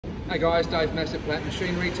Hey guys, Dave from Asset Plant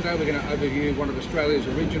Machinery. Today we're going to overview one of Australia's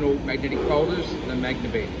original magnetic folders, the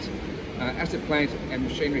Magnabend. Asset Plant and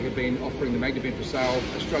Machinery have been offering the Magnabend for sale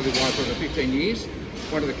Australia-wide for over 15 years.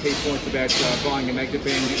 One of the key points about buying a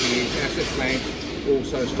Magnabend is Asset Plant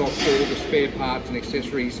also stocks all the spare parts and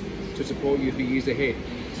accessories to support you for years ahead.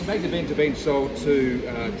 The Magnabends have been sold to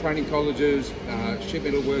training colleges, sheet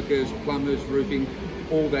metal workers, plumbers, roofing,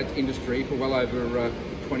 all that industry for well over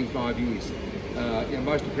 25 years.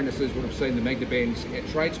 Most apprentices would have seen the Magnabends at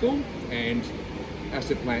trade school, and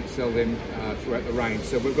Asset Plant sell them throughout the range.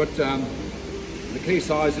 So we've got the key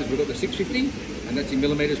sizes. We've got the 650, and that's in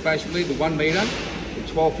millimetres basically, the 1 metre, the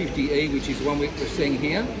 1250E, which is the one we're seeing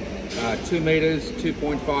here, 2 metres,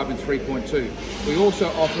 2.5 and 3.2. We also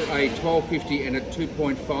offer a 1250 and a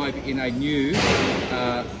 2.5 in a new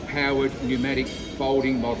powered pneumatic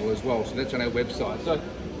folding model as well, so that's on our website. So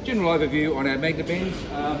general overview on our Magnabends.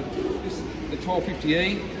 The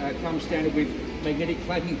 1250E comes standard with magnetic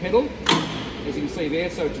clamping pedal, as you can see there.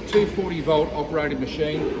 So it's a 240 volt operated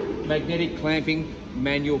machine, magnetic clamping,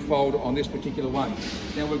 manual fold on this particular one.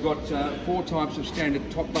 Now we've got 4 types of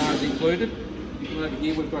standard top bars included. You can over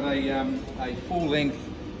here we've got a full length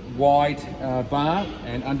wide bar,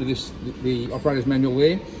 and under this, the operator's manual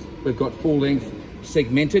there, we've got full length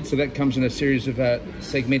segmented, so that comes in a series of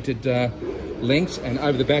segmented lengths, and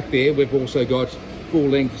over the back there we've also got full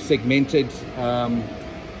length segmented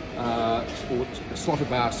slotted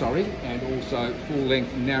bar, and also full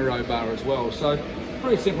length narrow bar as well. So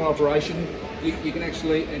pretty simple operation. You can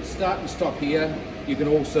actually start and stop here. You can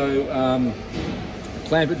also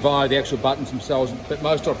clamp it via the actual buttons themselves, but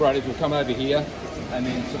most operators will come over here and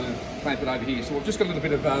then sort of clamp it over here. So we've just got a little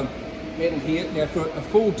bit of metal here. Now for a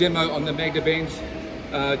full demo on the Magnabend,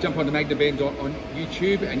 jump on the Magnabend on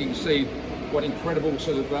YouTube and you can see what incredible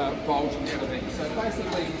sort of folds and everything. So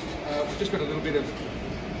basically, we've just got a little bit of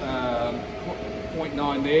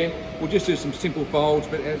 0.9 there. We'll just do some simple folds,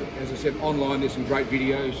 but as I said, online there's some great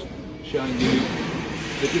videos showing you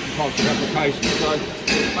the different types of applications. So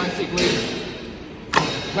basically,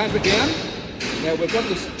 clamp it down. Now we've got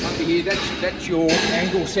this under here, that's your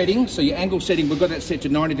angle setting. So your angle setting, we've got that set to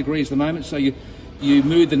 90 degrees at the moment. So you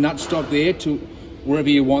move the nut stop there to wherever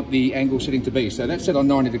you want the angle setting to be. So that's set on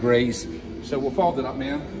 90 degrees. So we'll fold it up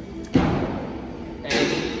now.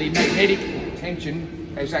 And the magnetic tension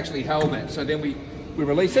has actually held that. So then we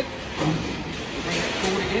release it, we bring it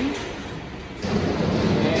forward again.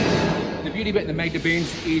 And the beauty about the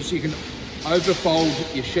Magnabends is you can overfold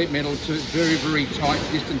your sheet metal to very, very tight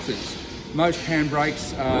distances. Most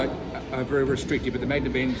handbrakes are very restrictive, but the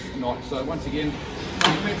Magnabend's not. So once again,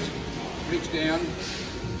 reach down,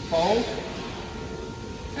 fold,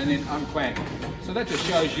 and then unclamp. So that just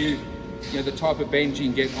shows you, the type of bend you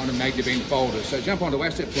can get on a Magnabend folder. So jump onto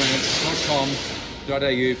assetplant.com.au for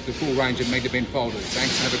the full range of Magnabend folders.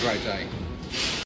 Thanks and have a great day.